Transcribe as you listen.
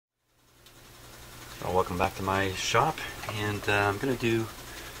Well, welcome back to my shop, and I'm going to do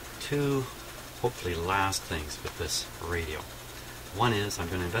two hopefully last things with this radio. One is I'm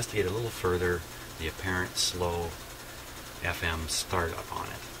going to investigate a little further the apparent slow FM startup on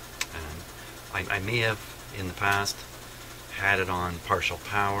it. And I may have in the past had it on partial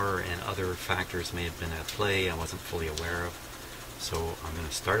power and other factors may have been at play I wasn't fully aware of. So I'm going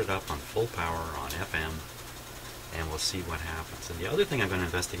to start it up on full power on FM and we'll see what happens. And the other thing I'm going to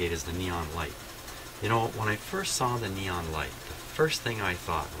investigate is the neon light. You know, when I first saw the neon light, the first thing I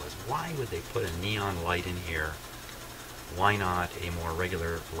thought was, why would they put a neon light in here? Why not a more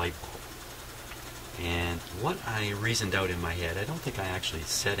regular light bulb? And what I reasoned out in my head, I don't think I actually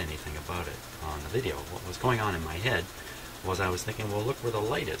said anything about it on the video. What was going on in my head was I was thinking, well, look where the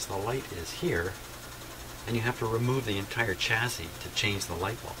light is. The light is here, and you have to remove the entire chassis to change the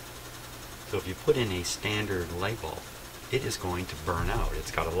light bulb. So if you put in a standard light bulb, it is going to burn out. It's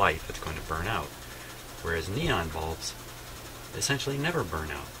got a life, it's going to burn out. Whereas neon bulbs essentially never burn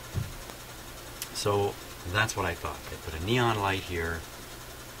out. So that's what I thought. They put a neon light here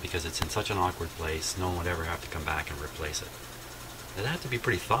because it's in such an awkward place, no one would ever have to come back and replace it. They'd have to be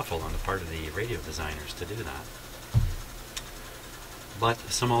pretty thoughtful on the part of the radio designers to do that. But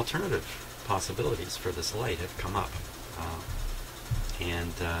some alternative possibilities for this light have come up.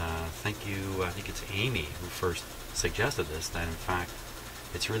 Thank you, I think it's Amy who first suggested this, that in fact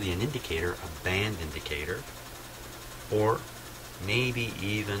it's really an indicator, a band indicator, or maybe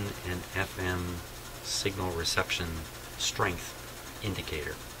even an FM signal reception strength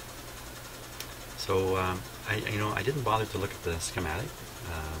indicator. So I didn't bother to look at the schematic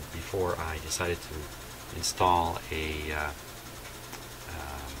before I decided to install a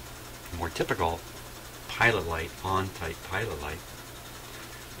more typical pilot light, on-type pilot light.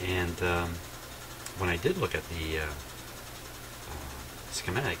 And when I did look at the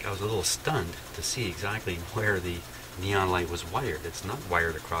schematic, I was a little stunned to see exactly where the neon light was wired. It's not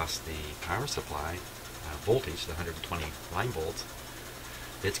wired across the power supply voltage, the 120 line volts.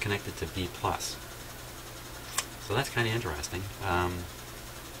 It's connected to B+. So that's kind of interesting.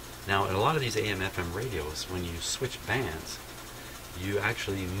 Now, in a lot of these AM/FM radios, when you switch bands, you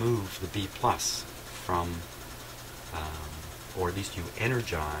actually move the B+ from, or at least you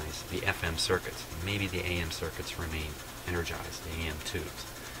energize the FM circuits. Maybe the AM circuits remain energized, the AM tubes.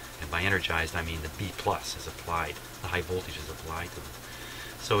 And by energized, I mean the B+ is applied, the high voltage is applied to them.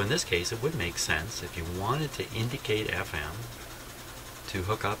 So in this case, it would make sense if you wanted to indicate FM to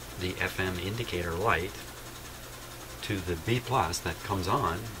hook up the FM indicator light to the B+ that comes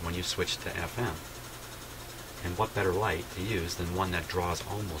on when you switch to FM. And what better light to use than one that draws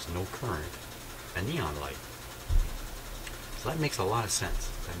almost no current, a neon light. So that makes a lot of sense.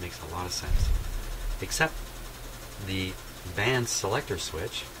 That makes a lot of sense. Except the band selector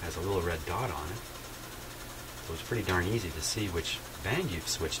switch has a little red dot on it. So it's pretty darn easy to see which band you've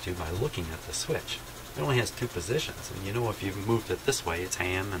switched to by looking at the switch. It only has two positions, and you know if you've moved it this way it's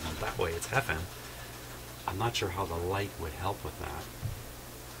AM and that way it's FM. I'm not sure how the light would help with that.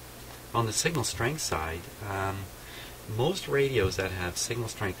 On the signal strength side, most radios that have signal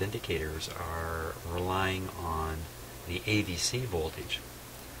strength indicators are relying on the AVC voltage,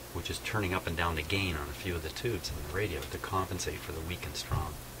 which is turning up and down the gain on a few of the tubes in the radio to compensate for the weak and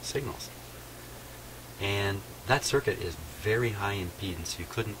strong signals. And that circuit is very high impedance. You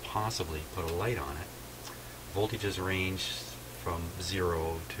couldn't possibly put a light on it. Voltages range from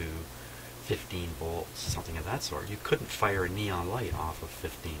 0 to 15 volts, something of that sort. You couldn't fire a neon light off of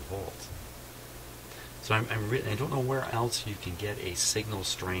 15 volts. So I don't know where else you can get a signal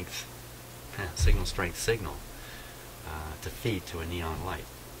strength signal to feed to a neon light,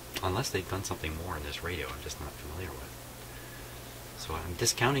 unless they've done something more in this radio I'm just not familiar with. So I'm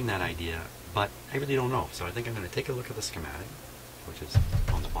discounting that idea, but I really don't know. So I think I'm going to take a look at the schematic, which is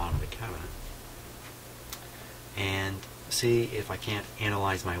on the bottom of the cabinet, and see if I can't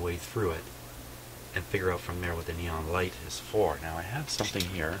analyze my way through it and figure out from there what the neon light is for. Now I have something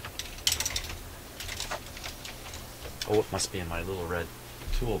here. Oh, it must be in my little red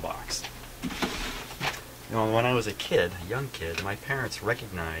toolbox. You know, when I was a kid, a young kid, my parents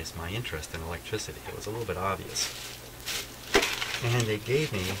recognized my interest in electricity. It was a little bit obvious. And they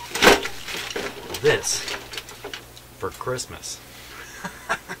gave me this for Christmas.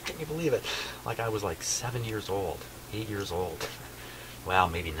 Can you believe it? Like I was like 7 years old, 8 years old. Well,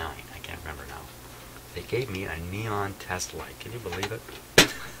 maybe 9. I can't remember now. They gave me a neon test light. Can you believe it?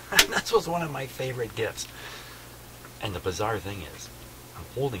 That was one of my favorite gifts. And the bizarre thing is, I'm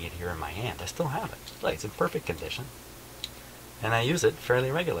holding it here in my hand. I still have it. Like, it's in perfect condition. And I use it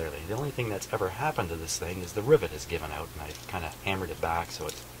fairly regularly. The only thing that's ever happened to this thing is the rivet has given out, and I've kind of hammered it back so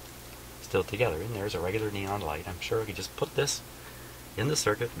it's still together. And there's a regular neon light. I'm sure I could just put this in the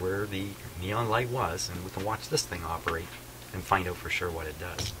circuit where the neon light was, and we can watch this thing operate and find out for sure what it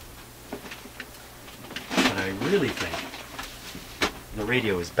does. But I really think the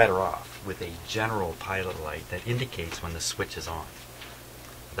radio is better off with a general pilot light that indicates when the switch is on.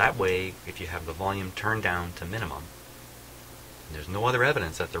 That way, if you have the volume turned down to minimum, and there's no other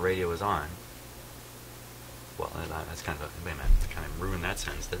evidence that the radio is on, well, that's kind of, wait a minute, I kind of ruined that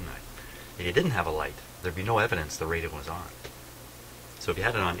sentence, didn't I? If you didn't have a light, there'd be no evidence the radio was on. So if you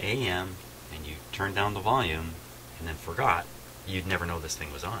had it on AM and you turned down the volume and then forgot, you'd never know this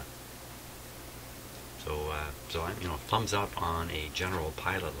thing was on. So I'm, thumbs up on a general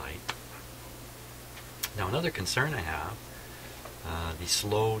pilot light. Now another concern I have, the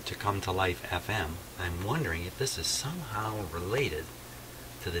slow to come to life FM. I'm wondering if this is somehow related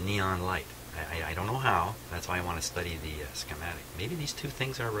to the neon light. I don't know how. That's why I want to study the schematic. Maybe these two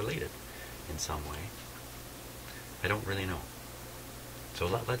things are related in some way. I don't really know. So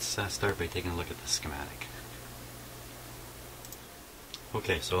let's start by taking a look at the schematic.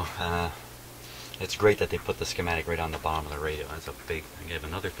 Okay, so it's great that they put the schematic right on the bottom of the radio. That's a big, I give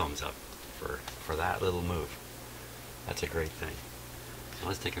another thumbs up for that little move. That's a great thing. So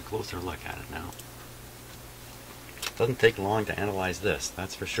let's take a closer look at it now. It doesn't take long to analyze this,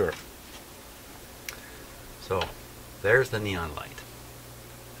 that's for sure. So there's the neon light,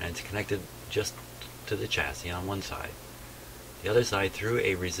 and it's connected just to the chassis on one side. The other side through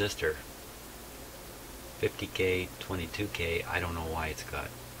a resistor, 50K, 22K. I don't know why it's got,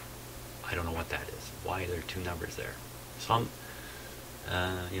 I don't know what that is. Why are there two numbers there? Some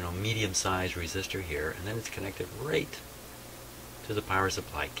medium-sized resistor here, and then it's connected right to the power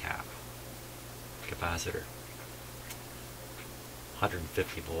supply cap, capacitor,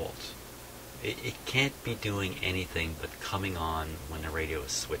 150 volts. It can't be doing anything but coming on when the radio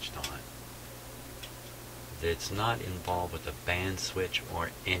is switched on. It's not involved with a band switch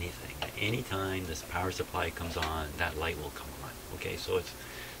or anything. Anytime this power supply comes on, that light will come on. Okay, so it's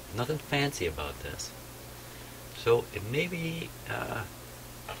nothing fancy about this. So it maybe I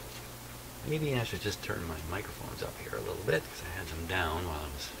should just turn my microphones up here a little bit, because I had them down while I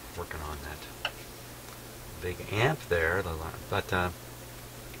was working on that big amp there. But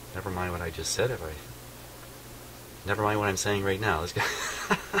never mind what I just said. Never mind what I'm saying right now. Let's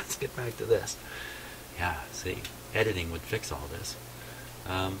get back to this. Yeah, see, editing would fix all this.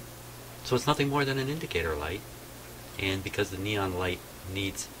 So it's nothing more than an indicator light, and because the neon light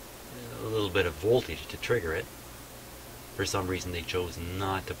needs a little bit of voltage to trigger it, for some reason they chose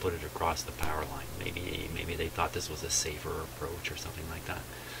not to put it across the power line. Maybe they thought this was a safer approach or something like that.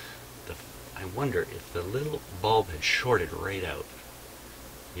 I wonder if the little bulb had shorted right out,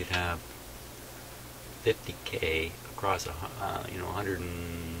 you'd have 50K across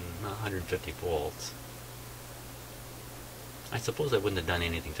 150 volts. I suppose I wouldn't have done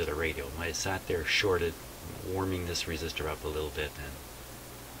anything to the radio. I might have sat there shorted, warming this resistor up a little bit, and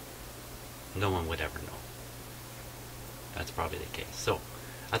no one would ever know. That's probably the case. So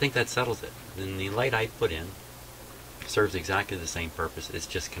I think that settles it. Then the light I put in serves exactly the same purpose. It's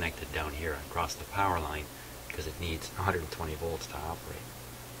just connected down here across the power line because it needs 120 volts to operate.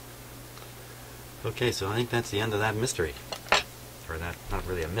 Okay, so I think that's the end of that mystery. Or that, not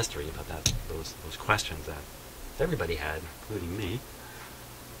really a mystery, but those questions that everybody had, including me.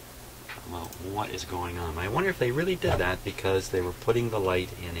 Well, what is going on? I wonder if they really did that because they were putting the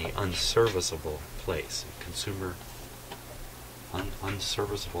light in an unserviceable place,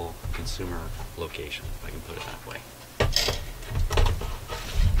 unserviceable consumer location, if I can put it that way. Okay.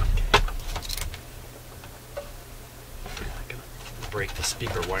 I'm going to break the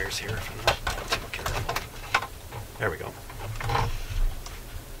speaker wires here if I'm not too careful. There we go.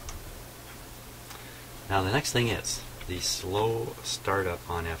 Now the next thing is the slow startup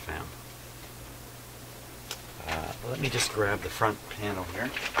on FM. Let me just grab the front panel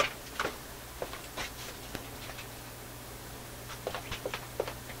here.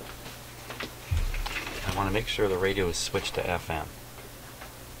 I want to make sure the radio is switched to FM.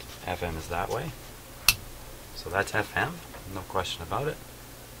 FM is that way. So that's FM, no question about it.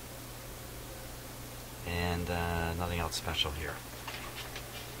 And nothing else special here.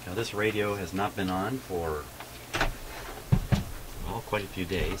 Now this radio has not been on for, well, quite a few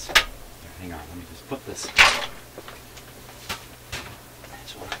days. Here, hang on, let me just put this.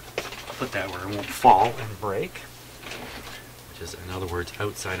 So put that where it won't fall and break, which is, in other words,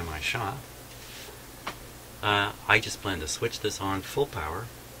 outside of my shop. I just plan to switch this on full power,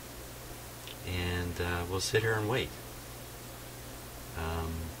 and we'll sit here and wait.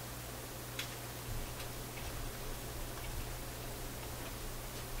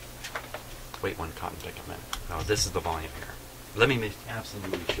 Let's wait one cotton pick a minute. Oh, this is the volume here. Let me make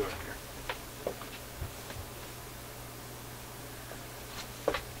absolutely sure here.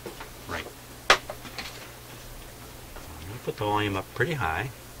 Right. I'm going to put the volume up pretty high.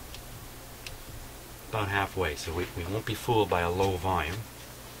 About halfway, so we won't be fooled by a low volume.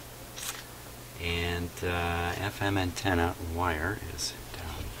 And FM antenna wire is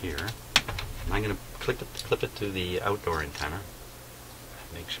down here. And I'm going to clip it to the outdoor antenna.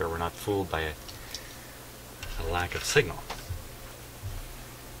 Make sure we're not fooled by a lack of signal.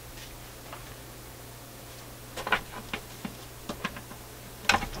 I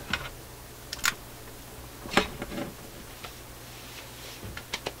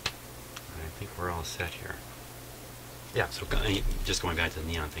think we're all set here. Yeah, so just going back to the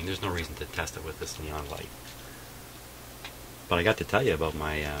neon thing, there's no reason to test it with this neon light. But I got to tell you about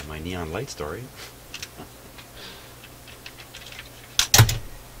my my neon light story.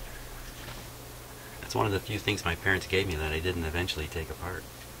 That's one of the few things my parents gave me that I didn't eventually take apart.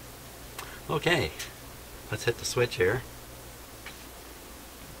 Okay, let's hit the switch here.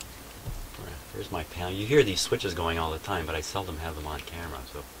 Here's my panel. You hear these switches going all the time, but I seldom have them on camera.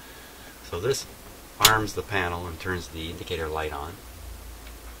 So this arms the panel and turns the indicator light on.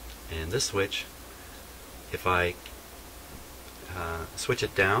 And this switch, if I switch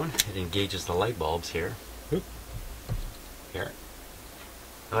it down, it engages the light bulbs here. Here.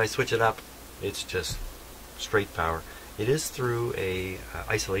 If I switch it up, it's just straight power. It is through a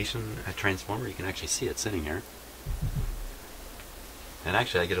isolation transformer. You can actually see it sitting here. And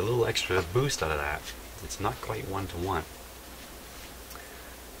actually I get a little extra boost out of that. It's not quite 1-to-1.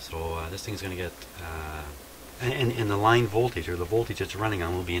 So this thing's going to get, and the line voltage, or the voltage it's running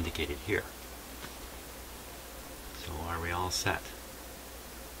on, will be indicated here. So are we all set?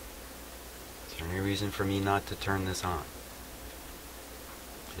 Is there any reason for me not to turn this on?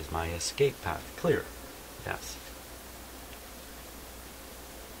 Is my escape path clear? Yes.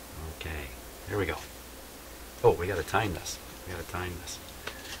 Okay, here we go. Oh, we got to time this. We got to time this.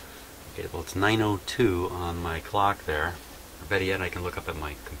 Okay, well it's 9:02 on my clock there. Or better yet, I can look up at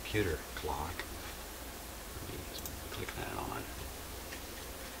my computer clock. Let me just click that on.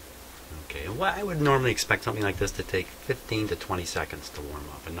 Okay, and I would normally expect something like this to take 15 to 20 seconds to warm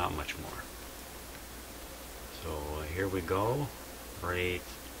up, and not much more. So here we go, right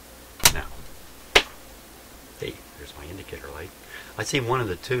now. Hey, there's my indicator light. I see one of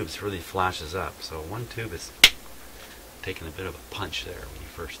the tubes really flashes up, so one tube is taking a bit of a punch there when you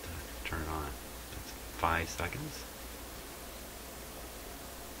first turn it on. That's 5 seconds.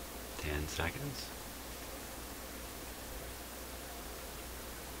 10 seconds.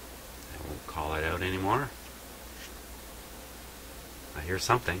 I won't call it out anymore. I hear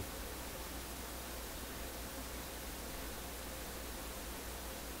something.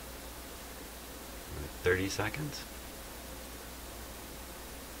 30 seconds.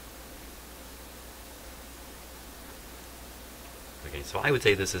 Okay, so I would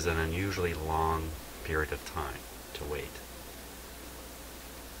say this is an unusually long period of time to wait.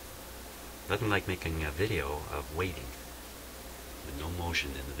 Nothing like making a video of waiting with no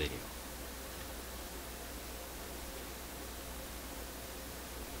motion in the video.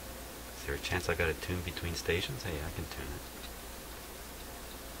 Is there a chance I got to tune between stations? Hey, I can tune it.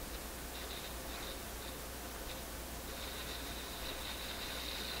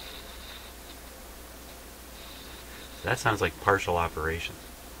 That sounds like partial operation.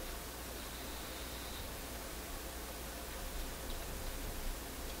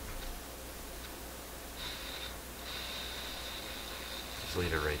 Just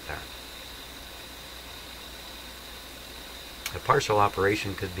leave it right there. A partial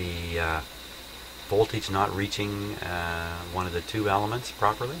operation could be voltage not reaching one of the two elements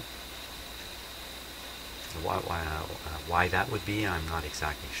properly. Why that would be, I'm not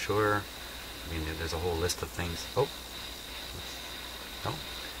exactly sure. I mean, there's a whole list of things. Oh, no,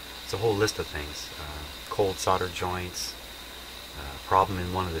 it's a whole list of things. Cold solder joints, problem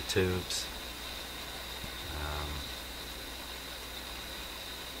in one of the tubes.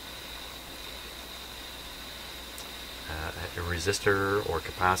 A resistor or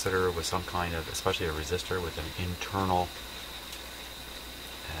capacitor with some kind of, especially a resistor with an internal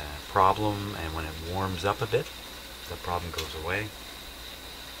problem, and when it warms up a bit, the problem goes away.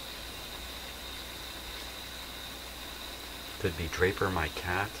 Could be Draper, my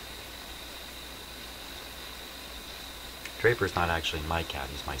cat. Draper's not actually my cat,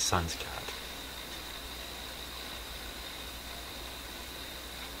 he's my son's cat.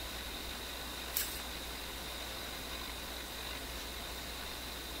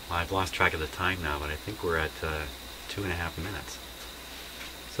 I've lost track of the time now, but I think we're at 2.5 minutes.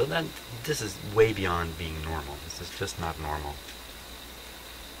 So then, this is way beyond being normal. This is just not normal.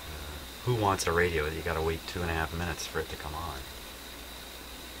 Who wants a radio that you got to wait 2.5 minutes for it to come on?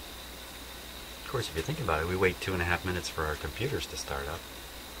 Of course, if you think about it, we wait 2.5 minutes for our computers to start up.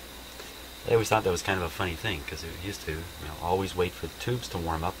 I always thought that was kind of a funny thing, because it used to, always wait for the tubes to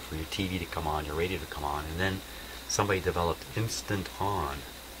warm up, for your TV to come on, your radio to come on, and then somebody developed instant on,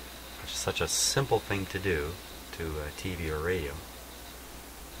 which is such a simple thing to do to a TV or radio.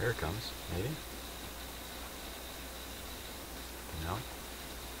 There it comes, maybe? No?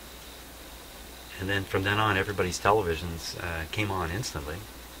 And then from then on, everybody's televisions came on instantly,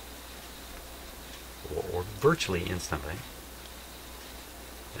 or virtually instantly.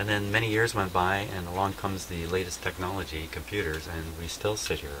 And then many years went by, and along comes the latest technology, computers, and we still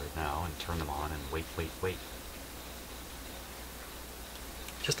sit here now and turn them on and wait.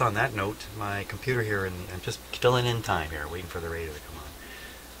 Just on that note, my computer here, and I'm just filling in time here, waiting for the radio to come on.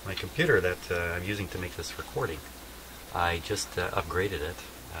 My computer that I'm using to make this recording, I just upgraded it,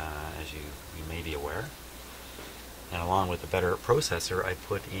 as you may be aware. And along with a better processor, I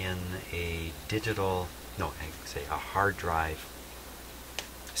put in a hard drive,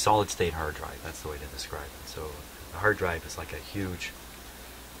 solid state hard drive. That's the way to describe it. So a hard drive is like a huge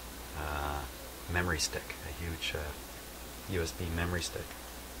memory stick, a huge USB memory stick.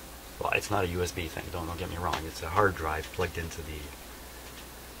 Well, it's not a USB thing, don't get me wrong. It's a hard drive plugged into the,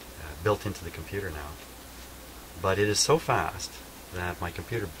 built into the computer now. But it is so fast that my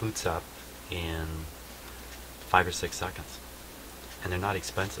computer boots up in 5 or 6 seconds. And they're not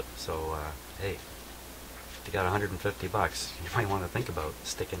expensive, so hey, if you got $150, you might want to think about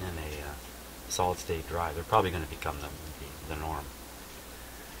sticking in a solid state drive. They're probably going to become the norm.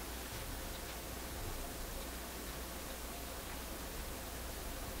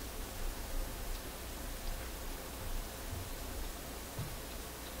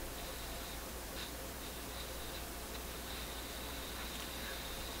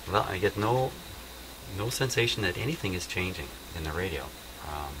 Well, I get no sensation that anything is changing in the radio.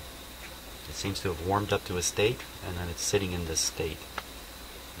 It seems to have warmed up to a state, and then it's sitting in this state,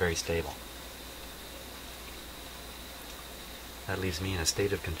 very stable. That leaves me in a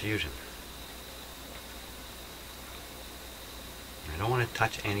state of confusion. I don't want to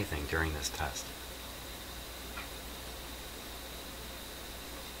touch anything during this test.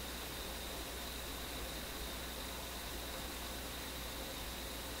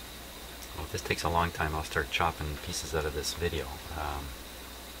 Well, if this takes a long time, I'll start chopping pieces out of this video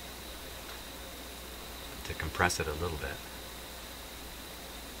to compress it a little bit.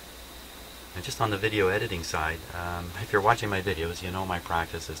 And just on the video editing side, if you're watching my videos, you know my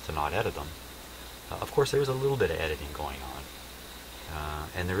practice is to not edit them. Of course, there's a little bit of editing going on.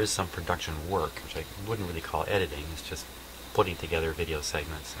 And there is some production work, which I wouldn't really call editing. It's just putting together video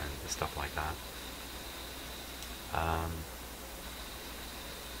segments and stuff like that.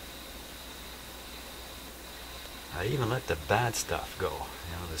 I even let the bad stuff go.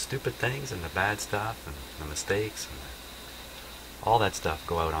 The stupid things and the bad stuff and the mistakes and all that stuff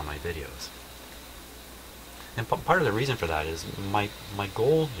go out on my videos. And part of the reason for that is my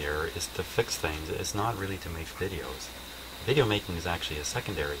goal here is to fix things. It's not really to make videos. Video making is actually a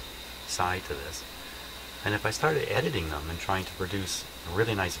secondary side to this. And if I started editing them and trying to produce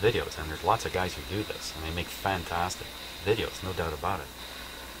really nice videos, and there's lots of guys who do this, and they make fantastic videos, no doubt about it,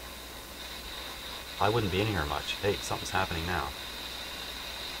 I wouldn't be in here much. Hey, something's happening now.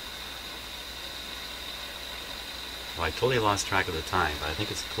 Well, I totally lost track of the time, but I think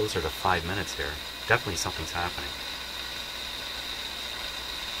it's closer to 5 minutes here. Definitely something's happening.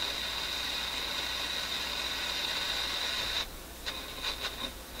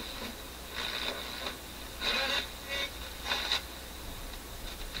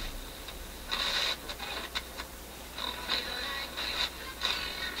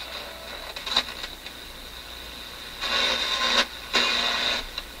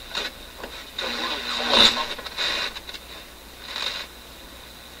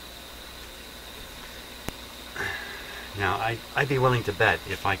 Now, I'd be willing to bet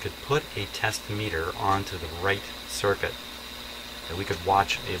if I could put a test meter onto the right circuit that we could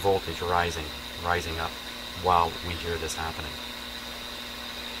watch a voltage rising up while we hear this happening.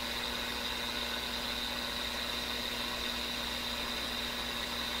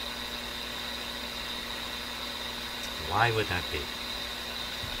 Why would that be?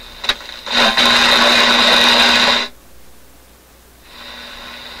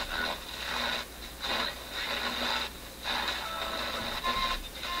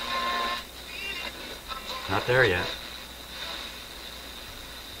 Not there yet.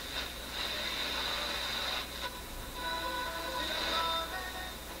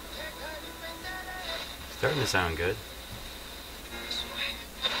 Starting to sound good.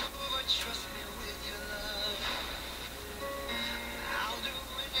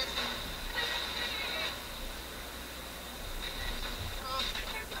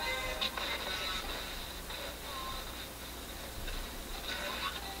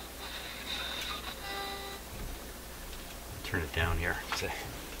 Turn it down here.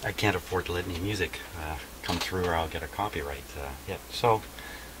 I can't afford to let any music come through or I'll get a copyright hit. So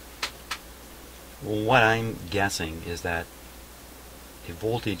what I'm guessing is that the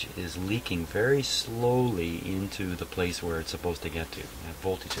voltage is leaking very slowly into the place where it's supposed to get to.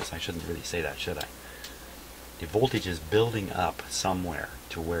 Voltages, I shouldn't really say that, should I? The voltage is building up somewhere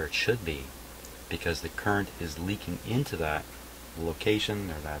to where it should be because the current is leaking into that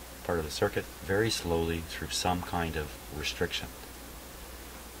location or that part of the circuit very slowly through some kind of restriction.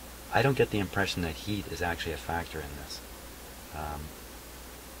 I don't get the impression that heat is actually a factor in this.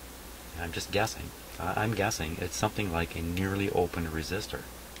 I'm just guessing. I'm guessing it's something like a nearly open resistor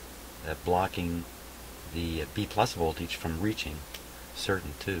blocking the B plus voltage from reaching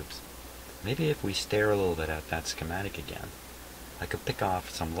certain tubes. Maybe if we stare a little bit at that schematic again, I could pick off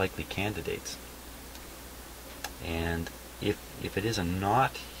some likely candidates. And if it is a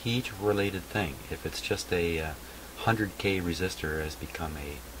not heat related thing, if it's just a 100K resistor has become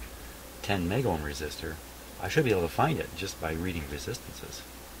a 10 megohm resistor, I should be able to find it just by reading resistances.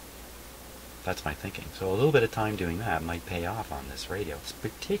 That's my thinking. So a little bit of time doing that might pay off on this radio,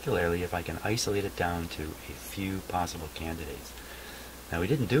 particularly if I can isolate it down to a few possible candidates. Now we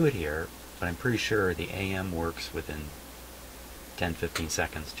didn't do it here, but I'm pretty sure the AM works within 10-15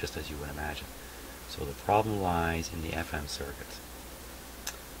 seconds, just as you would imagine. So the problem lies in the FM circuits.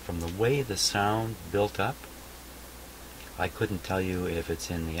 From the way the sound built up, I couldn't tell you if it's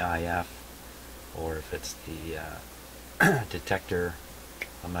in the IF or if it's the detector.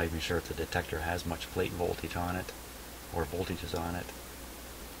 I'm not even sure if the detector has much plate voltage on it or voltages on it.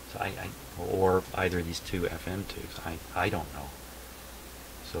 So or either of these two FM tubes. I don't know.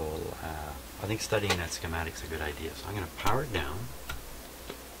 So I think studying that schematic is a good idea. So I'm going to power it down.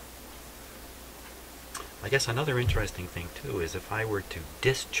 I guess another interesting thing too is if I were to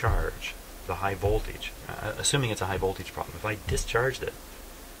discharge the high voltage, assuming it's a high voltage problem, if I discharged it,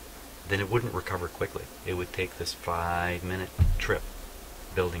 then it wouldn't recover quickly. It would take this 5-minute trip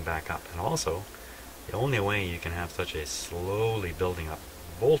building back up. And also, the only way you can have such a slowly building up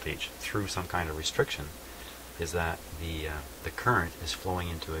voltage through some kind of restriction is that the current is flowing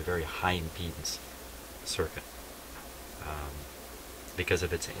into a very high impedance circuit. Because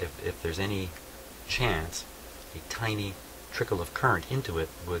if there's any chance, a tiny trickle of current into it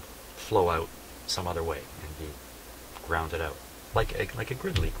would flow out some other way and be grounded out, like a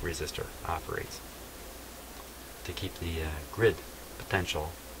grid leak resistor operates, to keep the grid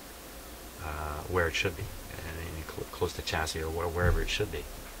potential where it should be, close to chassis or wherever it should be.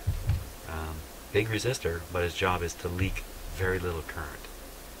 Big resistor, but its job is to leak very little current.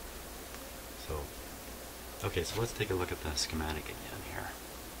 So, okay, so let's take a look at the schematic again here.